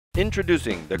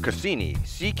Introducing the Cassini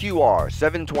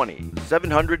CQR-720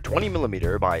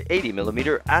 720mm by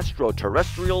 80mm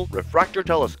Astro-Terrestrial Refractor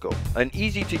Telescope, an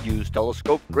easy-to-use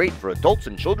telescope great for adults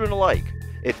and children alike.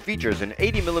 It features an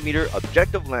 80mm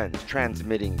objective lens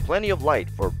transmitting plenty of light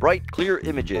for bright, clear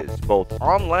images both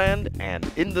on land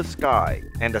and in the sky,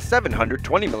 and a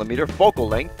 720mm focal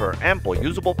length for ample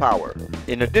usable power.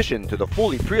 In addition to the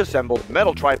fully pre-assembled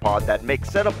metal tripod that makes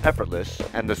setup effortless,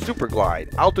 and the Super Glide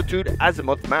altitude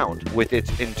azimuth mount with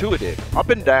its intuitive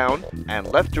up and down and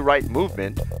left to right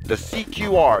movement, the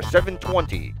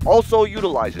CQR-720 also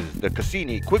utilizes the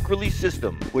Cassini Quick Release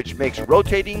system, which makes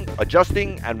rotating,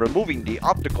 adjusting, and removing the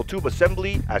optical tube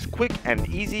assembly as quick and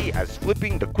easy as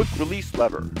flipping the quick release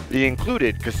lever. The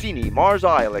included Cassini Mars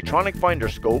Eye electronic finder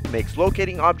scope makes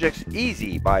locating objects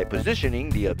easy by positioning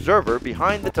the observer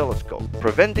behind the telescope,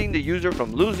 preventing the user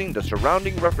from losing the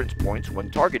surrounding reference points when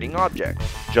targeting objects.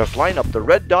 Just line up the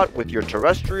red dot with your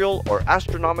terrestrial or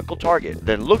astronomical target,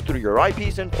 then look through your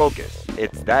eyepiece and focus.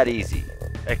 It's that easy.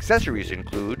 Accessories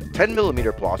include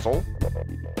 10mm Plössl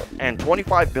and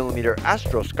 25mm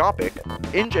astroscopic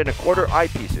 1.25"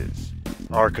 eyepieces.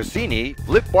 Our Cassini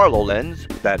flip Barlow lens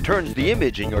that turns the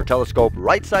image in your telescope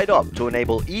right side up to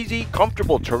enable easy,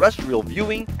 comfortable terrestrial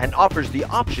viewing and offers the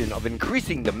option of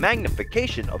increasing the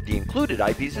magnification of the included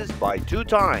eyepieces by 2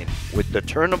 times with the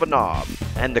turn of a knob.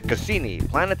 And the Cassini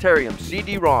Planetarium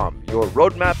Cd-Rom, your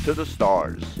roadmap to the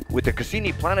stars. With the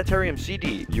Cassini Planetarium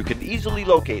CD, you can easily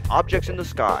locate objects in the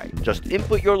sky. Just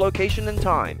input your location and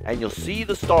time, and you'll see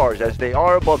the stars as they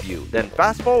are above you. Then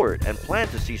fast forward and plan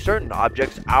to see certain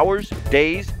objects hours,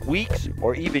 days, weeks,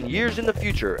 or even years in the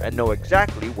future and know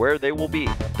exactly where they will be.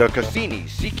 The Cassini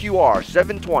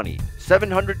CQR-720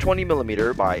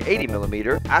 720mm by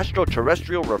 80mm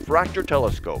Astro-Terrestrial Refractor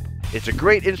Telescope. It's a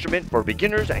great instrument for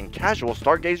beginners and casual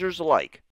stargazers alike.